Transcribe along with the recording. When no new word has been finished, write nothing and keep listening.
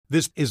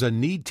This is a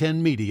Need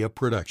 10 Media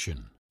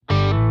production.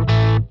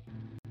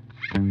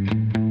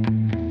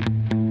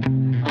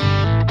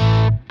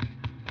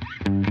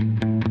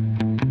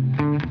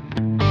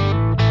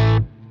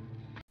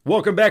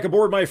 Welcome back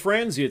aboard, my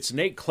friends. It's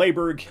Nate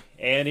Clayberg,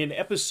 and in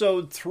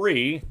episode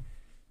 3,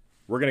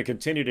 we're going to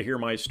continue to hear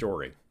my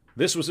story.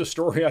 This was a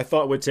story I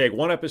thought would take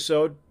one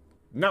episode,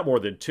 not more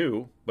than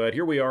 2, but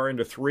here we are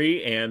into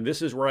 3, and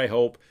this is where I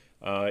hope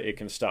it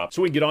can stop.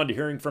 So we can get on to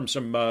hearing from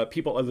some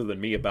people other than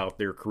me about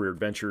their career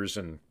adventures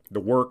and the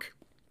work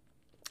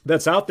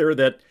that's out there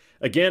that,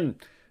 again,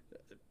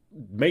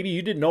 maybe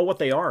you didn't know what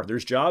they are.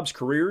 There's jobs,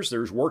 careers,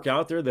 there's work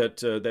out there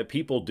that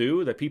people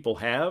do, that people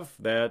have,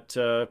 that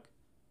a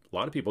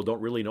lot of people don't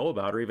really know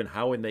about, or even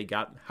how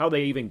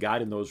they even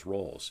got in those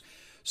roles.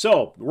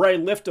 So where I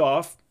lift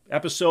off,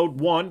 episode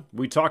 1,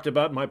 we talked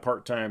about my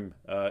part-time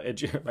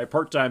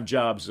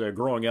jobs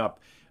growing up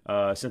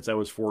since I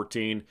was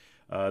 14.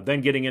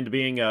 Then getting into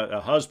being a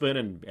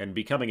husband and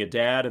becoming a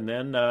dad, and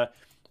then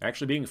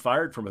actually being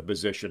fired from a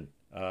position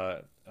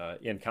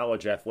in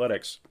college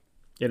athletics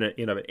in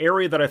an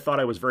area that I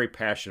thought I was very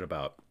passionate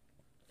about.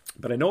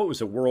 But I know it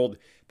was a world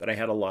that I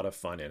had a lot of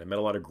fun in. I met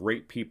a lot of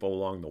great people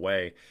along the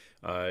way,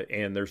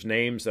 and there's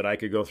names that I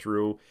could go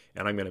through,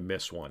 and I'm going to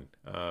miss one.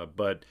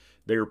 But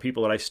they are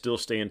people that I still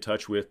stay in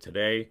touch with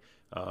today,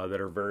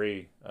 that are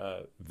very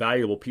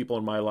valuable people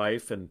in my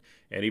life, and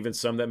even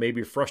some that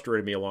maybe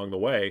frustrated me along the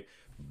way.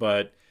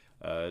 But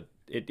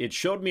it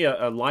showed me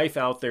a life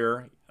out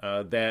there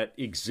that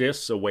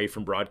exists away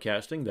from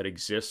broadcasting, that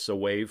exists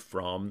away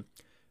from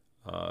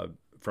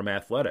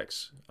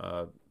athletics,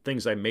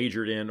 things I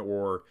majored in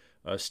or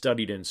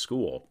studied in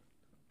school.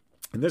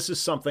 And this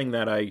is something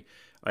that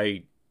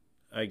I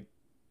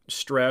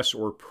stress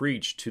or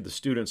preach to the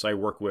students I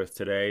work with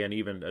today, and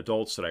even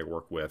adults that I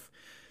work with,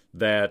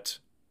 that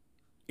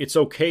it's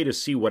okay to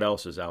see what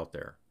else is out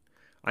there.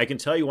 I can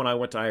tell you, when I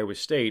went to Iowa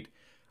State,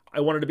 I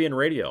wanted to be in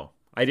radio.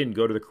 I didn't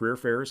go to the career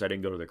fairs. I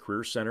didn't go to the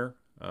career center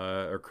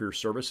or career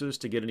services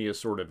to get any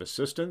sort of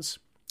assistance.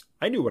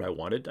 I knew what I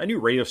wanted. I knew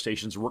radio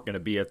stations weren't going to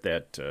be at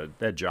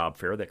that job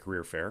fair, that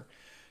career fair.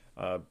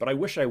 But I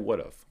wish I would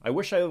have. I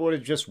wish I would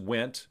have just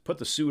went, put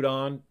the suit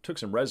on, took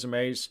some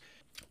resumes,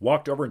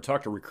 walked over and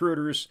talked to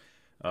recruiters,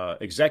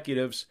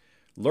 executives,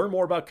 learn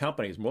more about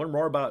companies, learn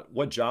more about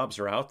what jobs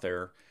are out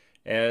there.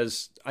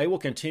 As I will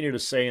continue to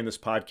say in this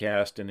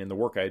podcast and in the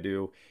work I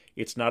do,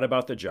 it's not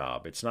about the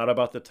job. It's not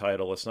about the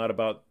title. It's not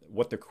about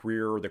what the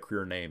career or the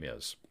career name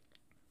is.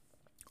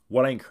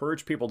 What I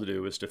encourage people to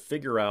do is to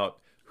figure out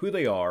who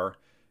they are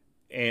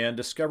and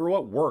discover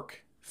what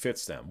work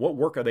fits them. What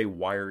work are they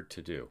wired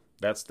to do?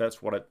 That's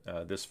what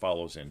this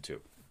follows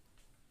into.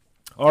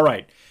 All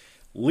right,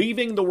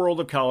 leaving the world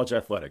of college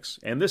athletics.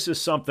 And this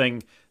is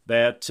something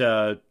that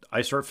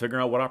I start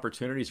figuring out what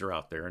opportunities are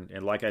out there.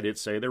 And like I did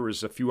say, there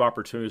was a few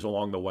opportunities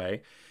along the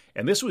way.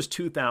 And this was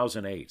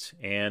 2008.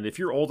 And if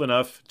you're old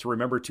enough to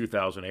remember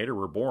 2008, or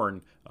were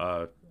born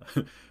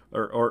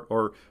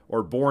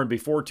or born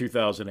before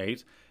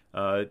 2008,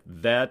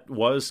 that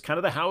was kind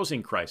of the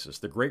housing crisis,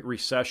 the Great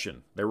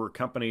Recession. There were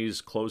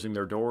companies closing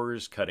their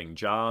doors, cutting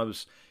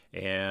jobs,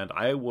 and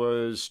I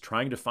was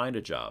trying to find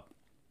a job.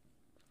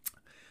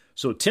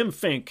 So Tim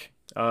Fink,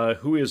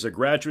 who is a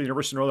graduate of the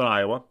University of Northern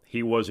Iowa,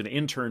 he was an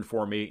intern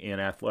for me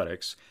in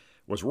athletics,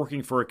 was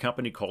working for a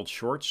company called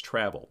Shorts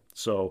Travel.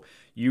 So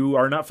you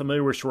are not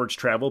familiar with Shorts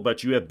Travel,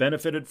 but you have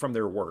benefited from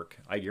their work,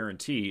 I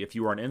guarantee, if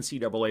you are an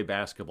NCAA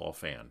basketball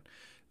fan.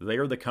 They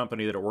are the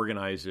company that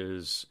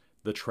organizes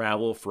the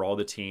travel for all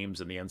the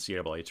teams in the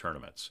NCAA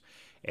tournaments.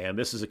 And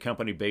this is a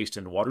company based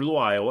in Waterloo,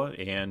 Iowa,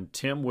 and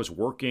Tim was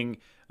working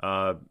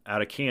out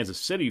of Kansas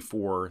City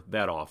for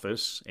that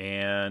office,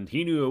 and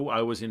he knew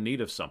I was in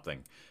need of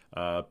something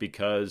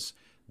because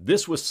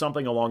this was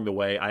something along the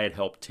way I had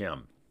helped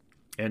Tim.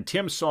 And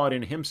Tim saw it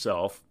in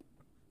himself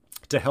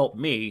to help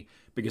me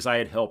because I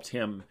had helped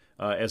him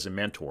as a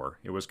mentor.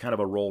 It was kind of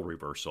a role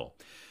reversal.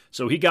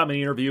 So he got me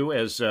an interview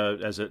as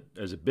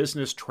a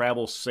business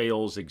travel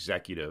sales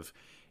executive,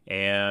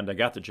 and I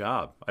got the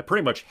job. I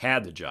pretty much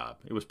had the job.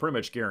 It was pretty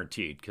much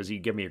guaranteed because he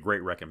gave me a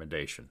great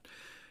recommendation.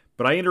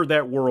 But I entered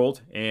that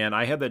world, and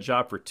I had that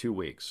job for 2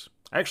 weeks.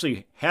 I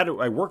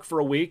worked for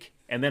a week,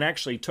 and then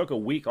actually took a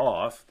week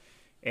off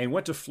and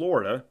went to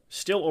Florida,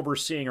 still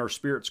overseeing our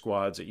spirit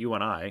squads at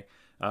UNI.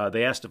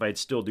 They asked if I'd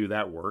still do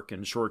that work,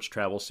 and Shorts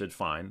Travel said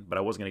fine, but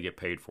I wasn't going to get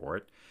paid for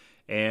it.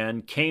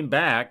 And came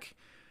back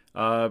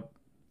for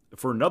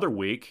another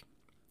week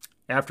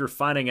after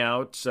finding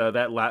out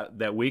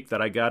that week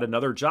that I got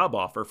another job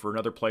offer for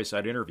another place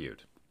I'd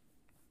interviewed.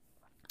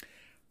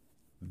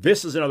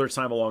 This is another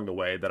time along the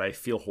way that I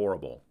feel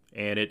horrible,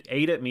 and it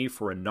ate at me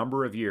for a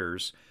number of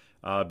years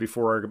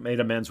before I made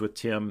amends with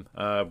Tim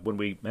when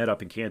we met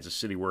up in Kansas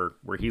City where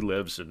he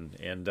lives, and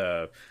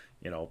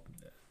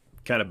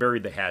kind of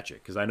buried the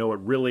hatchet, because I know it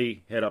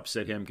really had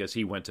upset him because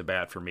he went to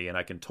bat for me, and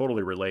I can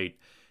totally relate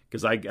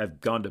because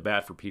I've gone to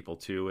bat for people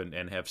too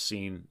and have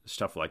seen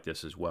stuff like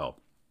this as well.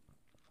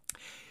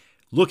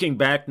 Looking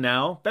back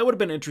now, that would have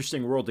been an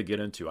interesting world to get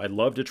into. I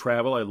love to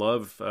travel. I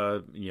love,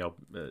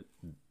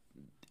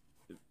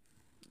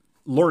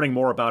 learning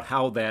more about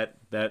how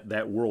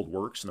that world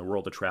works and the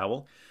world of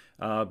travel.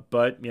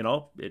 But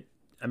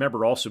I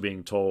remember also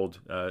being told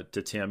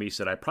to Tim, he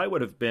said I probably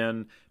would have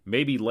been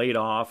maybe laid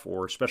off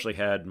or especially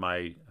had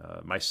my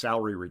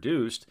salary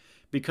reduced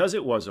because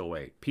it was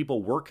 '08.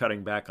 People were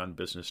cutting back on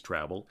business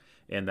travel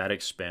and that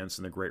expense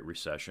in the Great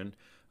Recession.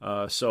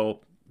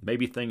 So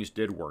maybe things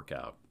did work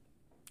out.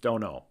 Don't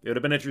know. It would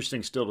have been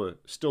interesting still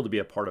to be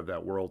a part of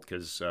that world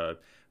because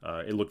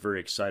it looked very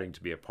exciting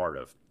to be a part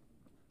of.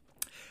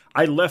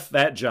 I left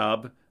that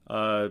job,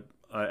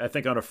 I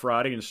think, on a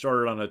Friday and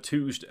started on a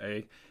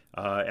Tuesday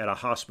at a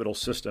hospital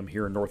system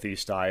here in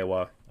Northeast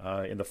Iowa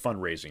in the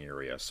fundraising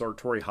area.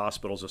 Sartori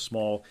Hospital is a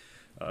small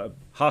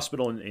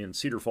hospital in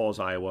Cedar Falls,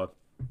 Iowa.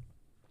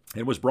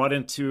 It was brought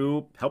in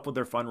to help with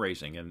their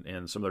fundraising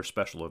and some of their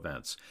special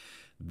events.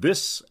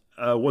 This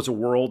was a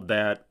world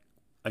that,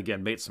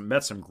 again,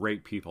 met some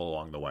great people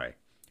along the way.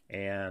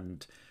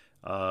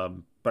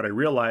 But I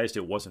realized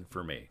it wasn't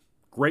for me.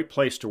 Great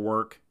place to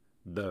work.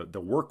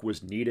 The work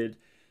was needed,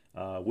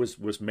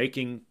 was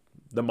making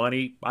the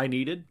money I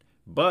needed,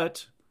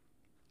 but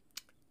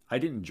I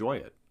didn't enjoy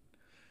it.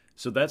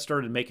 So that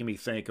started making me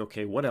think,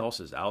 okay, what else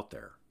is out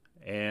there?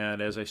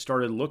 And as I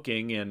started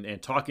looking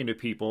and talking to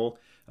people,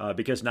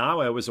 because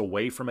now I was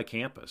away from a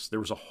campus, there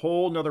was a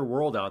whole nother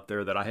world out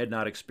there that I had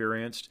not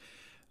experienced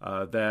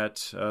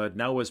that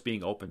now was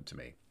being opened to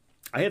me.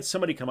 I had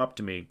somebody come up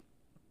to me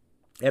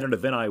at an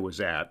event I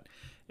was at,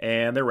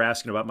 and they were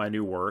asking about my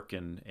new work,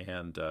 and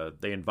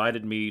they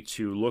invited me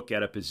to look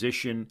at a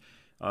position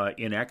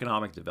in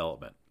economic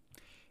development.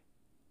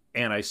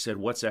 And I said,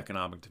 what's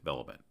economic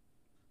development?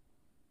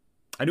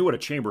 I knew what a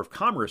chamber of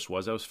commerce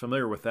was. I was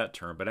familiar with that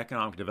term, but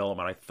economic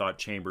development, I thought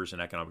chambers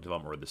and economic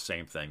development were the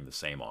same thing, the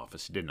same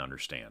office. Didn't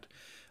understand.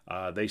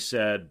 They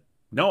said,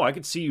 no, I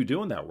could see you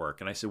doing that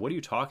work. And I said, what are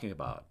you talking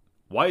about?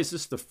 Why is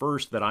this the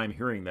first that I'm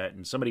hearing that?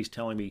 And somebody's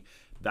telling me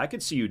that I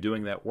could see you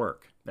doing that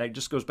work. That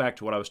just goes back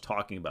to what I was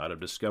talking about of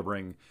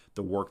discovering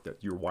the work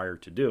that you're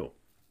wired to do.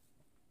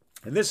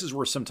 And this is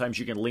where sometimes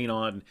you can lean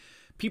on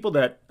people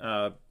that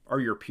are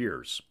your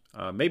peers,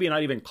 maybe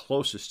not even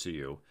closest to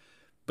you,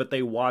 but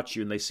they watch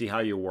you and they see how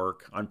you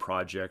work on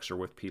projects or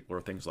with people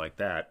or things like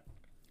that.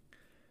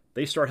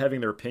 They start having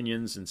their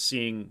opinions and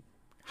seeing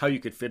how you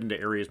could fit into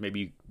areas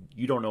maybe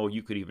you don't know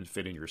you could even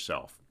fit in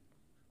yourself.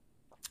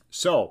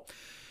 So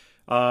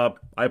I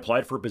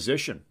applied for a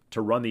position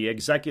to run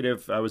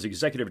I was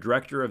executive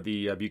director of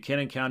the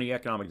Buchanan County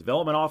Economic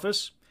Development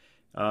Office.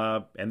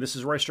 And this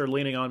is where I started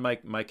leaning on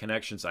my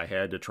connections I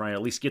had to try and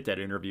at least get that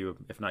interview,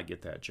 if not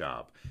get that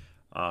job.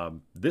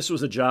 This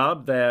was a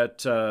job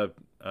that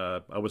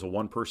I was a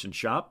one-person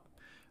shop.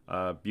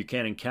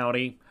 Buchanan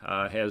County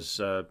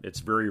it's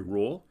very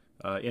rural.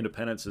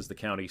 Independence is the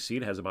county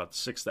seat. It has about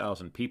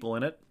 6,000 people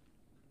in it.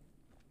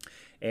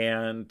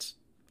 And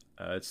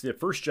it's the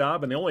first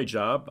job and the only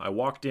job. I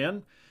walked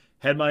in,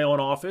 had my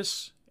own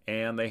office,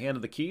 and they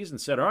handed the keys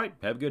and said, all right,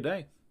 have a good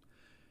day.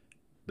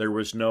 There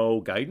was no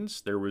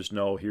guidance. There was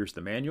no, here's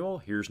the manual.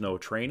 Here's no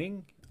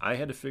training. I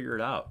had to figure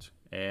it out.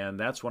 And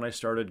that's when I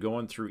started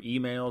going through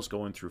emails,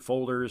 going through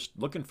folders,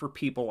 looking for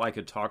people I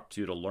could talk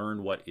to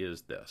learn what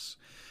is this.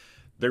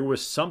 There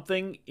was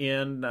something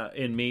in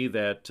me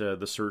that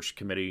the search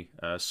committee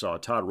saw.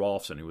 Todd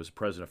Rolfson, who was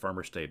president of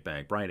Farmer State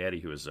Bank, Brian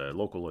Eddy, who was a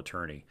local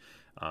attorney,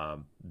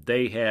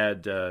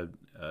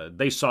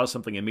 they saw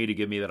something in me to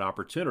give me that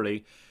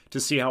opportunity to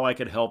see how I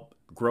could help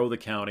grow the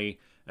county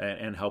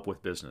and help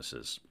with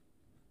businesses.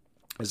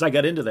 As I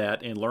got into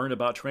that and learned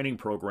about training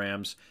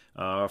programs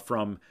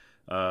from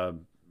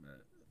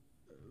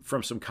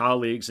some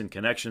colleagues and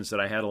connections that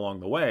I had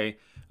along the way,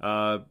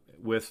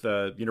 with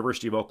the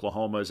University of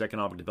Oklahoma's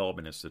Economic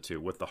Development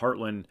Institute, with the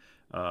Heartland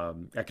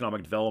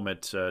Economic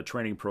Development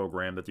Training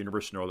Program that the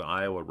University of Northern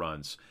Iowa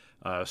runs,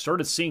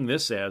 started seeing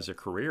this as a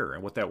career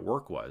and what that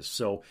work was.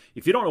 So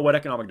if you don't know what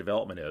economic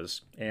development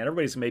is, and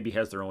everybody maybe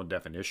has their own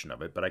definition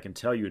of it, but I can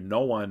tell you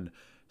no one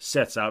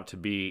sets out to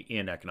be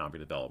in economic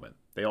development.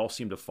 They all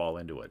seem to fall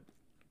into it.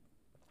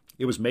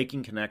 It was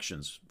making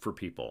connections for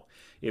people.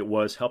 It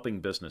was helping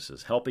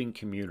businesses, helping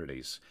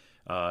communities,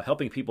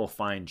 helping people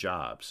find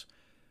jobs,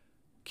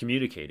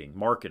 communicating,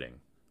 marketing,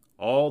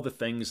 all the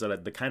things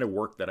the kind of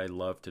work that I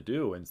love to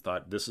do, and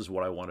thought this is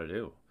what I want to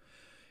do.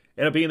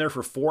 Ended up being there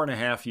for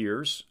 4.5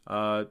 years.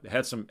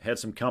 Had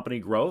some company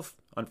growth.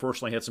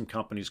 Unfortunately, had some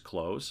companies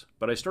close.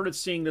 But I started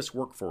seeing this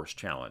workforce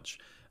challenge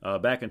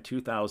back in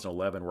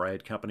 2011, where I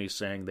had companies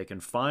saying they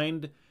can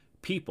find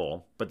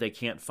people, but they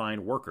can't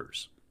find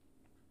workers.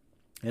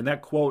 And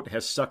that quote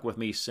has stuck with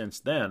me since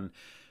then,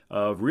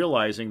 of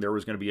realizing there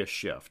was going to be a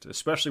shift,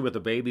 especially with the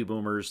baby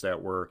boomers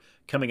that were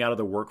coming out of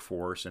the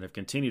workforce and have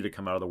continued to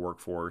come out of the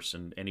workforce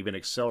and even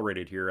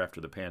accelerated here after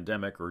the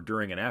pandemic, or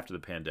during and after the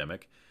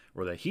pandemic,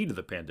 or the heat of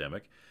the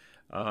pandemic,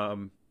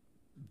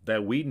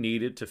 that we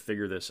needed to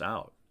figure this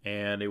out.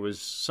 And it was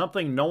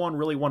something no one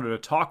really wanted to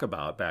talk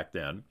about back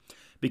then,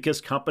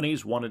 because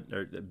companies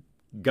wanted,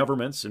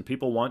 governments and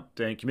people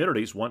and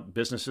communities want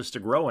businesses to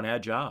grow and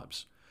add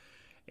jobs.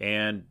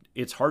 And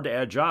it's hard to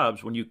add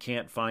jobs when you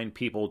can't find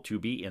people to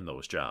be in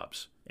those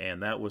jobs.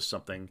 and that was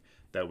something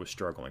that I was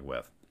struggling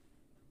with.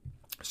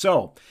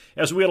 So,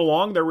 as we went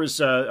along, there was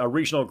a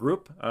regional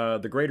group,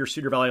 the Greater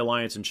Cedar Valley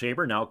Alliance and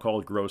Chamber, now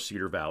called Grow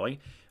Cedar Valley.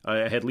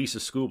 I had Lisa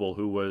Skubal,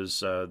 who was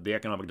the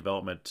economic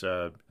development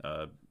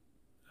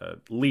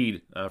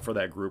lead for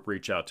that group,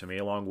 reach out to me,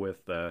 along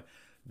with the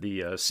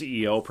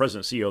CEO,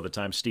 President CEO at the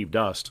time, Steve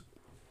Dust.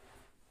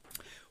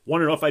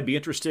 Wanted to know if I'd be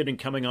interested in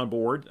coming on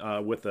board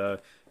with an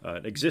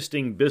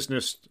existing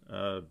business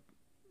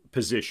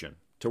position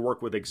to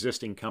work with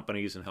existing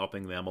companies and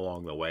helping them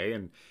along the way.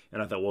 And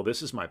I thought, well,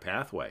 this is my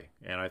pathway.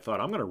 And I thought,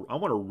 I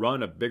want to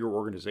run a bigger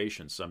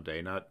organization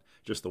someday, not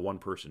just the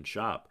one-person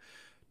shop.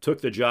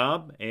 Took the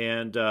job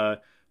and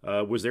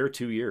was there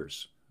 2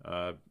 years.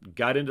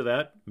 Got into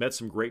that, met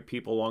some great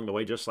people along the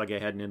way, just like I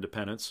had in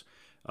Independence.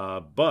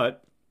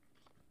 But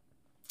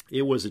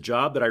it was a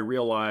job that I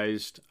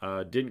realized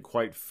didn't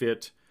quite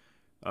fit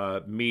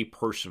me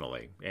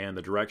personally and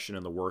the direction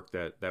and the work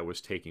that was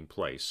taking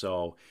place.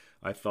 So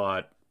I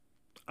thought,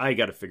 I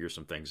got to figure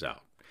some things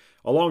out.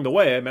 Along the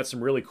way, I met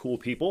some really cool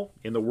people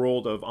in the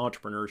world of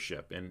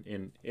entrepreneurship.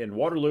 In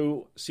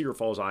Waterloo, Cedar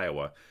Falls,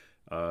 Iowa,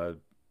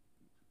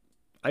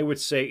 I would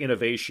say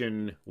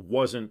innovation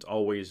wasn't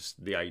always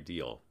the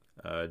ideal.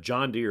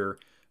 John Deere,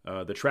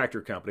 the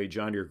tractor company,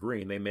 John Deere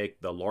Green, they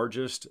make the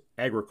largest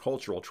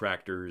agricultural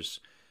tractors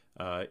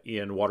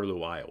in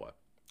Waterloo, Iowa.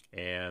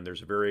 And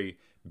there's a very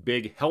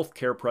big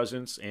healthcare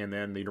presence and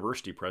then the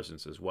university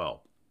presence as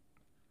well.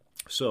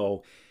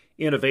 So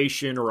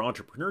innovation or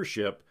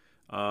entrepreneurship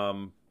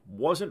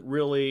wasn't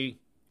really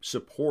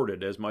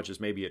supported as much as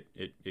maybe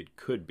it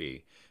could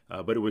be.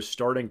 But it was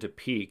starting to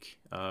peak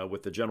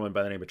with the gentleman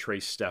by the name of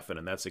Trace Steffen,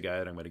 and that's the guy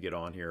that I'm going to get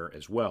on here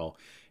as well.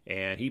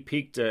 And he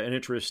piqued an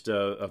interest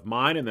of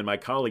mine and then my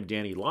colleague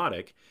Danny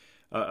Loddick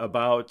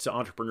about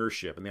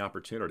entrepreneurship and the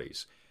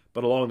opportunities.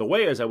 But along the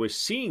way, as I was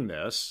seeing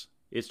this,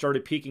 it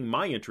started piquing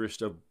my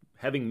interest of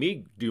having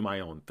me do my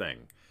own thing,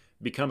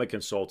 become a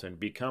consultant,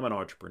 become an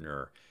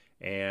entrepreneur.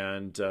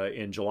 And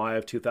in July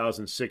of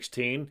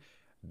 2016,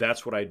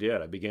 that's what I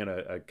did. I began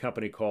a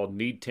company called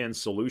Need 10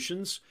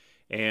 Solutions.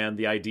 And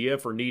the idea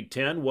for Need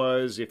 10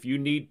 was if you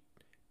need,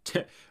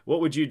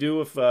 what would you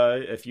do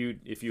if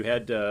you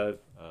had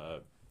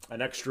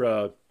an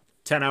extra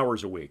 10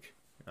 hours a week?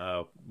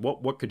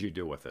 What could you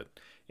do with it?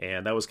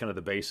 And that was kind of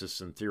the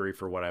basis and theory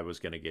for what I was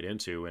going to get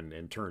into.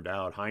 And turned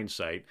out,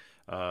 hindsight,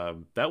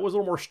 that was a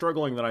little more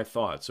struggling than I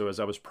thought. So as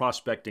I was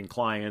prospecting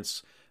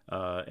clients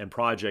and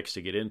projects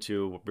to get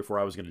into before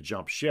I was going to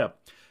jump ship,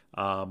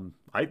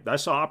 I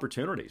saw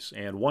opportunities.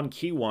 And one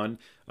key one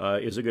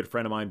is a good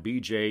friend of mine,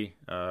 BJ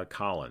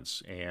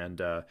Collins.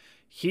 And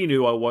he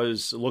knew I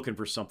was looking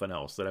for something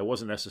else, that I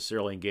wasn't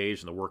necessarily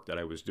engaged in the work that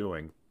I was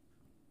doing.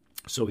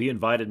 So he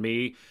invited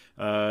me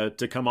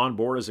to come on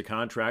board as a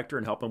contractor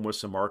and help him with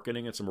some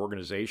marketing and some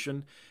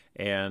organization.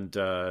 And,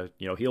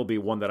 he'll be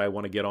one that I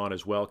want to get on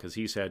as well because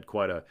he's had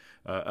quite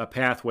a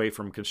pathway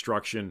from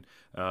construction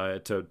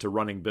to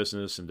running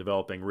business and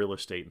developing real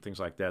estate and things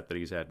like that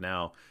he's had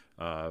now.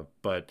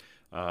 But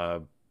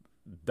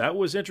that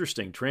was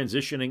interesting,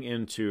 transitioning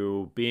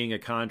into being a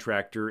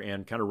contractor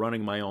and kind of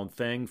running my own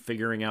thing,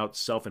 figuring out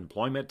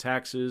self-employment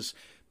taxes,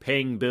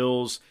 paying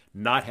bills,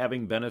 not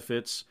having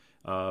benefits.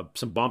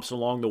 Some bumps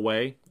along the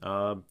way.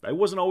 It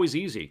wasn't always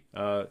easy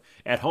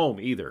at home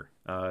either.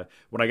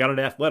 When I got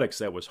into athletics,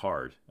 that was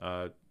hard.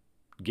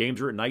 Games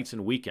were at nights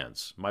and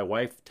weekends. My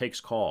wife takes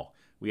call.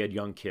 We had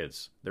young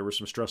kids. There were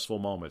some stressful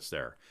moments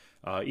there.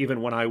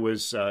 Even when I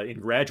was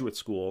in graduate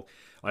school,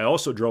 I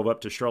also drove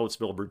up to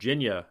Charlottesville,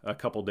 Virginia a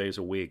couple days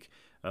a week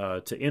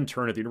to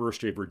intern at the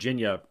University of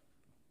Virginia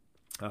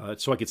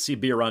so I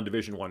could be around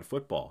Division I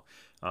football.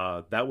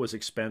 That was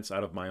expense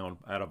out of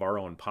our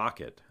own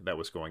pocket that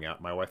was going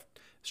out. My wife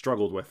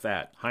struggled with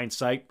that.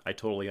 Hindsight, I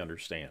totally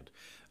understand.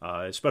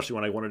 Especially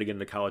when I wanted to get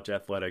into college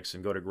athletics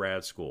and go to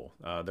grad school.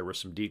 There were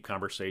some deep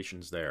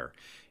conversations there.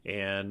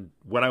 And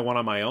when I went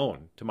on my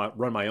own to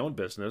run my own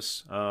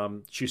business,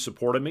 she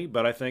supported me,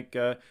 but I think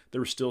there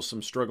was still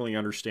some struggling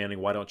understanding,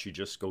 why don't you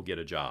just go get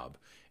a job?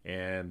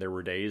 And there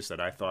were days that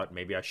I thought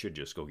maybe I should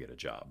just go get a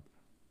job.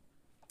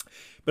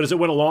 But as it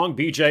went along,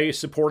 BJ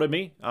supported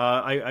me,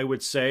 I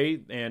would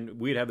say, and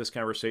we'd have this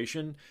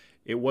conversation.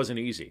 It wasn't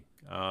easy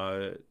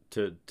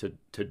to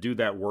do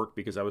that work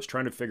because I was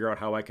trying to figure out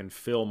how I can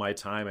fill my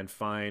time and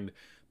find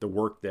the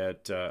work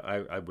that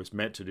I was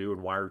meant to do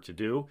and wired to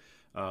do.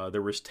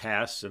 There was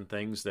tasks and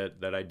things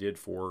that I did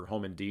for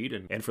Home Indeed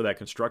and for that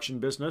construction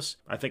business.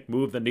 I think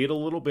moved the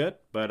needle a little bit,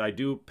 but I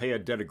do pay a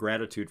debt of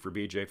gratitude for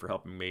BJ for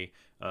helping me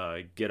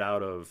get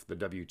out of the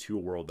W-2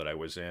 world that I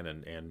was in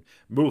and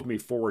move me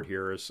forward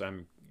here as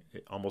I'm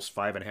almost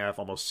 5.5,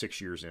 almost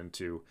 6 years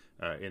into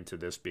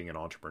this being an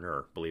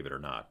entrepreneur, believe it or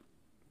not.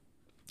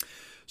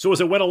 So as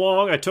I went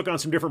along, I took on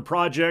some different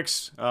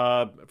projects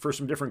for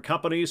some different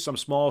companies, some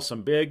small,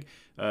 some big.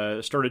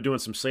 Started doing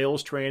some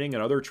sales training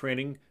and other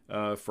training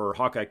for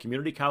Hawkeye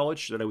Community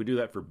College, that I would do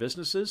that for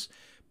businesses.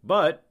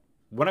 But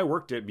when I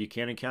worked at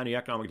Buchanan County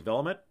Economic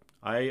Development,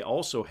 I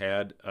also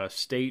had a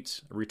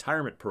state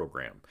retirement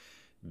program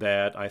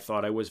that I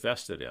thought I was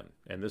vested in.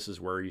 And this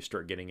is where you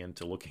start getting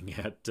into looking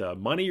at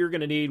money you're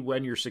going to need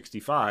when you're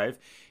 65,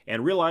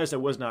 and realized I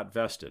was not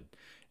vested.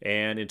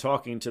 And in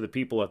talking to the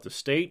people at the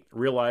state,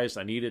 realized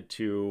I needed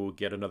to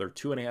get another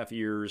 2.5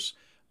 years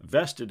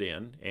vested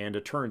in. And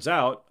it turns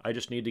out I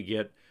just need to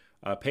get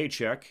a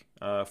paycheck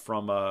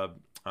from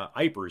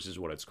IPERS is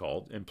what it's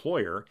called,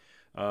 employer,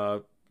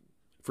 for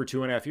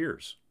 2.5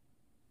 years.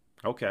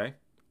 Okay,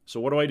 so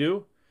what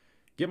do?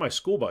 Get my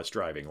school bus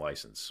driving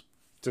license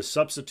to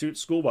substitute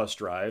school bus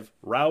drive,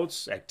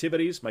 routes,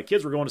 activities. My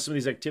kids were going to some of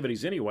these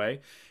activities anyway,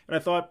 and I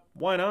thought,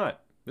 why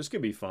not? This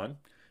could be fun.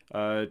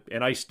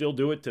 And I still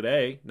do it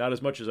today, not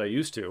as much as I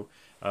used to,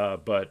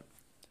 but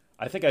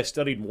I think I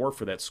studied more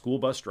for that school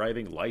bus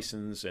driving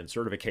license and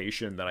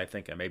certification than I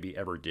think I maybe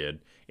ever did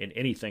in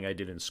anything I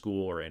did in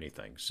school or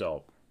anything.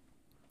 So,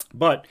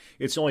 but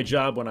it's the only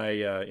job when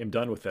I am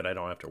done with it, I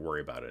don't have to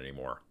worry about it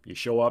anymore. You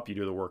show up, you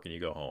do the work, and you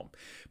go home.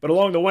 But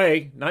along the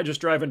way, not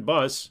just driving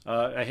bus,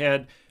 I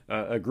had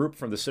a group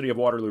from the city of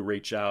Waterloo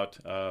reach out,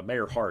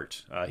 Mayor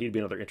Hart. He'd be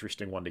another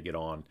interesting one to get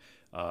on.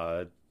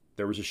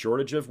 There was a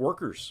shortage of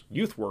workers,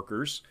 youth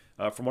workers,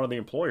 from one of the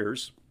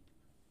employers.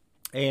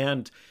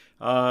 And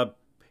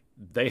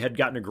they had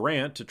gotten a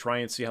grant to try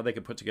and see how they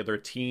could put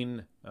together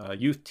a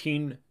youth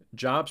teen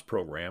jobs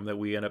program that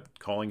we end up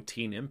calling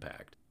Teen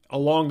Impact.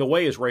 Along the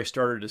way is where I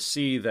started to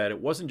see that it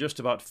wasn't just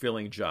about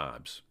filling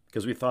jobs,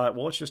 because we thought,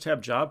 well, let's just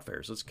have job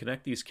fairs. Let's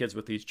connect these kids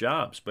with these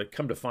jobs. But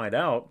come to find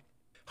out,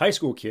 high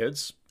school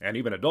kids and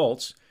even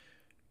adults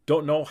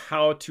don't know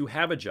how to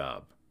have a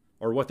job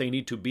or what they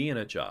need to be in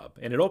a job.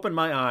 And it opened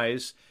my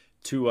eyes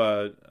to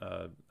a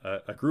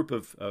group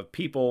of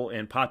people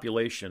and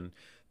population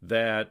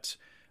that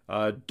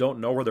don't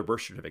know where their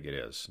birth certificate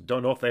is,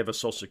 don't know if they have a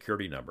social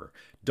security number,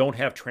 don't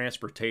have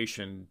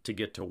transportation to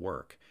get to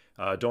work,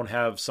 don't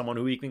have someone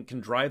who even can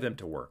drive them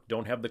to work,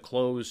 don't have the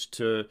clothes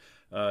to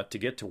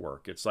get to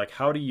work. It's like,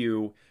 how do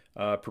you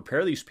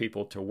prepare these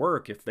people to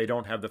work if they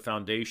don't have the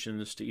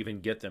foundations to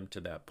even get them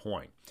to that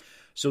point?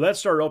 So that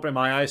started opening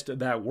my eyes to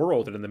that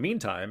world. And in the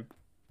meantime,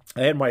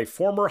 I had my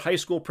former high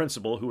school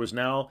principal, who is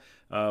now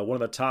one of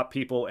the top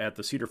people at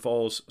the Cedar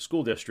Falls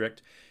School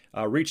District,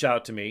 reach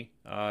out to me.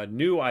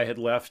 Knew I had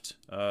left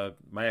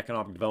my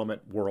economic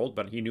development world,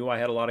 but he knew I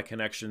had a lot of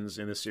connections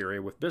in this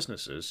area with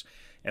businesses,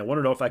 and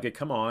wanted to know if I could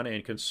come on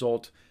and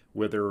consult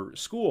with their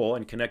school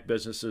and connect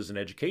businesses and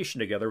education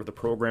together with a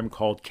program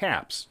called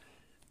CAPS.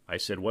 I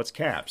said, what's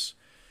CAPS?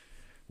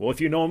 Well,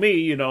 if you know me,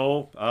 you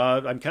know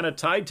I'm kind of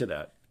tied to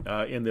that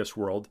in this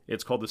world.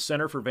 It's called the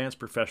Center for Advanced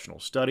Professional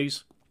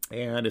Studies.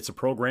 And it's a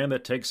program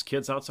that takes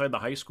kids outside the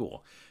high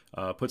school,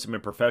 puts them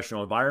in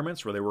professional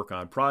environments where they work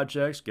on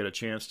projects, get a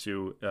chance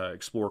to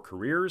explore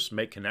careers,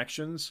 make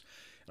connections.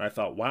 And I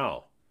thought,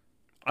 wow,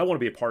 I want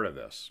to be a part of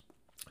this.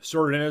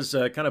 Started in as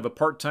kind of a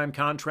part-time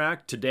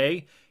contract.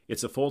 Today,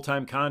 it's a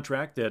full-time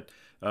contract that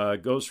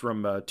goes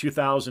from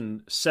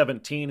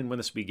 2017, and when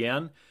this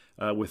began,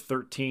 with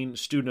 13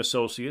 student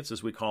associates,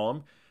 as we call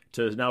them,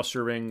 to now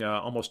serving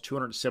almost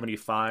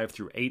 275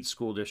 through 8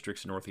 school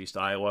districts in Northeast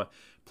Iowa,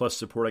 plus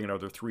supporting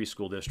another 3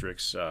 school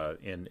districts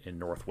in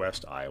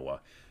Northwest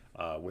Iowa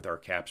with our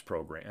CAPS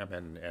program,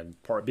 and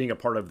being a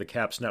part of the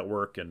CAPS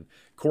network. And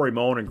Corey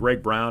Moen and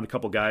Greg Brown, a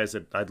couple guys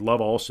that I'd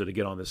love also to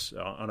get on this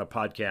on a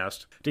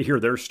podcast to hear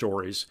their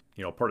stories.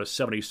 You know, part of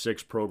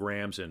 76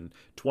 programs in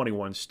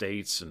 21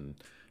 states and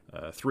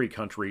 3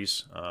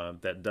 countries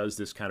that does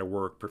this kind of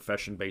work,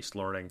 profession-based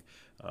learning,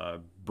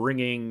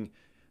 bringing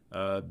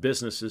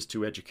businesses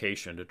to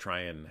education to try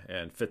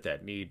and fit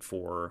that need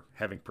for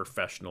having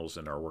professionals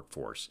in our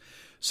workforce.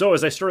 So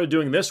as I started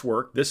doing this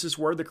work, this is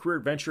where the Career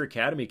Adventure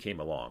Academy came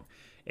along,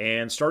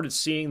 and started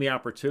seeing the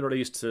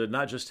opportunities to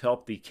not just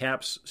help the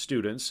CAPS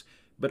students,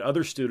 but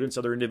other students,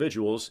 other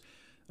individuals,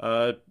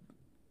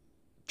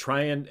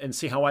 try and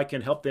see how I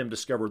can help them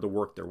discover the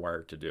work they're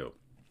wired to do.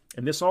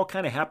 And this all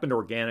kind of happened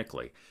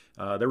organically.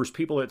 There was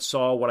people that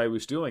saw what I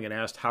was doing and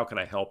asked, how can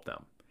I help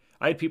them?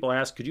 I had people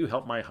ask, could you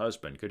help my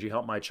husband? Could you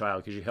help my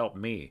child? Could you help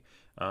me?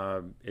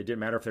 It didn't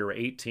matter if they were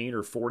 18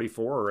 or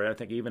 44, or I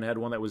think I even had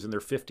one that was in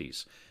their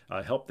 50s.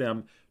 Help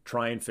them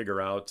try and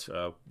figure out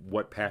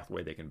what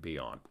pathway they can be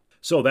on.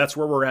 So that's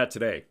where we're at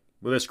today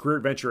with this Career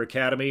Adventure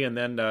Academy. And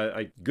then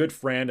a good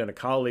friend and a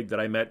colleague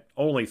that I met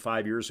only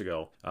 5 years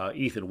ago,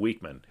 Ethan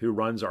Weekman, who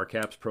runs our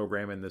CAPS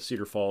program in the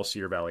Cedar Falls,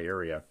 Cedar Valley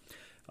area.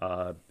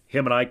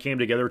 Him and I came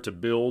together to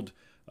build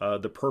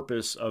the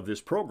purpose of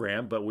this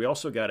program, but we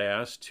also got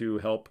asked to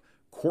help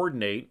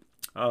coordinate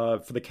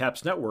for the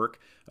CAPS network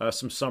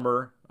some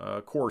summer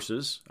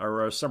courses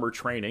or summer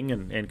training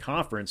and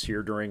conference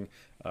here during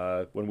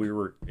when we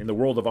were in the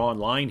world of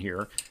online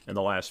here in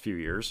the last few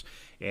years.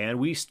 And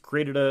we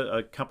created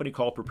a company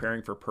called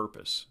Preparing for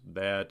Purpose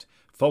that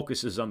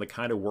focuses on the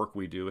kind of work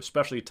we do,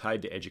 especially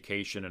tied to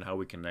education and how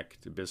we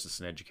connect business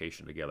and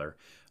education together.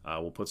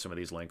 We'll put some of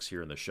these links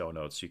here in the show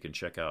notes so you can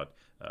check out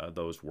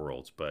those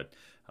worlds. But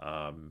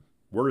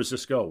where does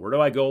this go? Where do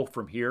I go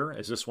from here?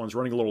 As this one's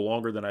running a little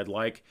longer than I'd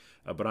like,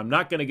 but I'm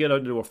not going to get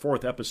into a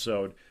 4th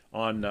episode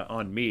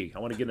on me. I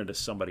want to get into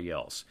somebody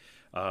else.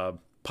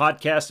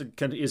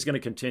 podcast is going to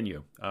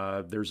continue.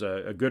 There's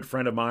a good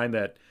friend of mine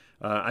that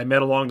I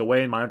met along the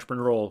way in my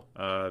entrepreneurial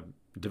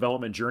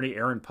development journey,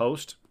 Aaron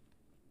Post.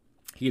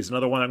 He is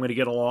another one I'm going to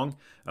get along.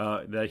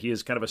 That he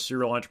is kind of a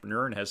serial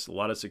entrepreneur and has a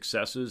lot of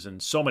successes in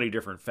so many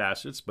different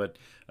facets, but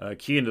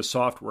key into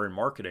software and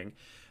marketing.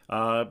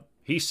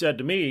 He said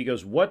to me, he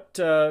goes, what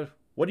do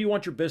you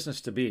want your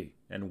business to be?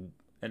 And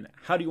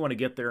how do you want to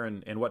get there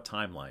and what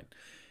timeline?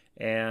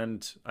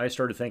 And I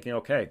started thinking,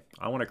 okay,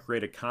 I want to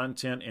create a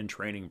content and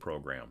training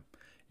program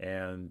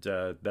and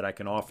that I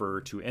can offer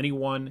to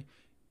anyone,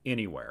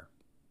 anywhere.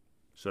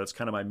 So that's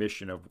kind of my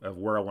mission of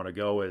where I want to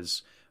go.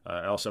 Is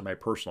I also have my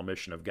personal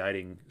mission of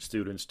guiding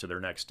students to their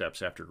next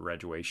steps after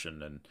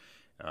graduation. And,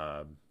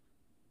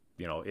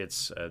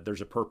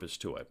 there's a purpose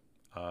to it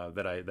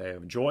that I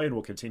enjoy and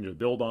will continue to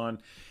build on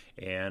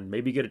and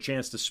maybe get a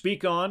chance to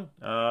speak on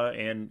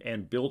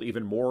and build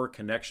even more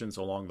connections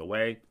along the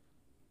way.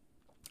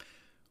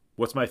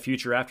 What's my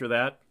future after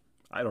that?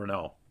 I don't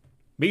know.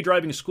 Me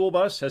driving a school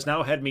bus has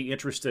now had me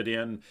interested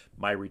in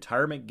my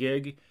retirement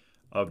gig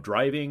of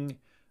driving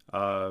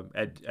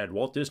at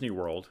Walt Disney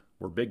World.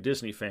 We're big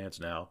Disney fans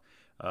now.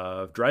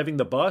 Driving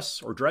the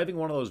bus or driving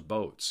one of those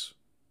boats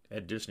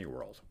at Disney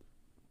World.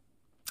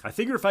 I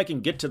figure if I can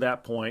get to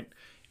that point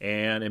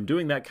and am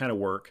doing that kind of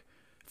work,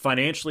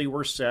 financially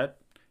we're set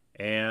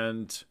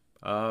and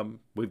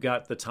we've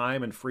got the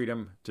time and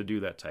freedom to do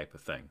that type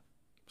of thing.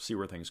 See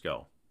where things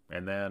go.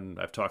 And then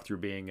I've talked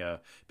through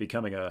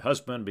becoming a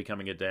husband,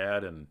 becoming a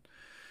dad, and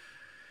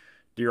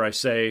dare I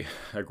say,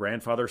 a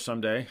grandfather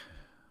someday.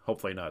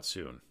 Hopefully not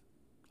soon.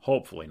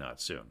 Hopefully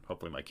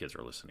my kids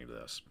are listening to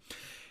this.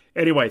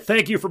 Anyway,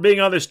 thank you for being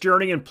on this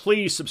journey, and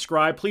please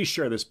subscribe. Please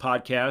share this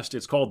podcast.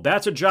 It's called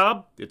That's a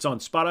Job. It's on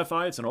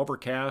Spotify. It's on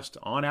Overcast,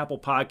 on Apple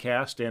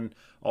Podcast, and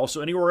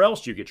also anywhere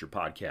else you get your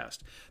podcast.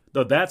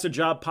 The That's a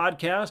Job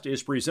podcast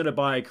is presented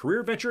by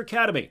Career Venture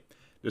Academy.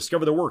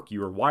 Discover the work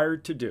you are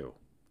wired to do.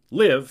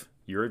 Live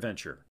your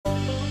adventure.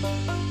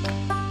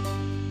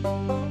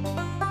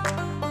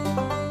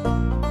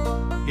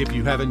 If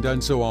you haven't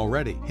done so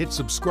already, hit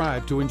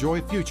subscribe to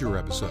enjoy future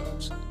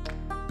episodes.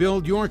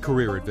 Build your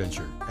career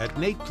adventure at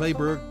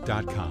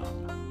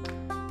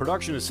nateclayberg.com.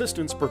 Production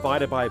assistance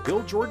provided by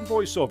Bill Jordan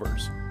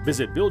Voiceovers.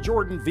 Visit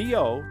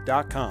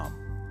BillJordanVO.com.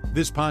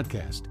 This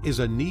podcast is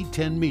a Need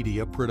 10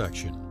 Media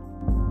production.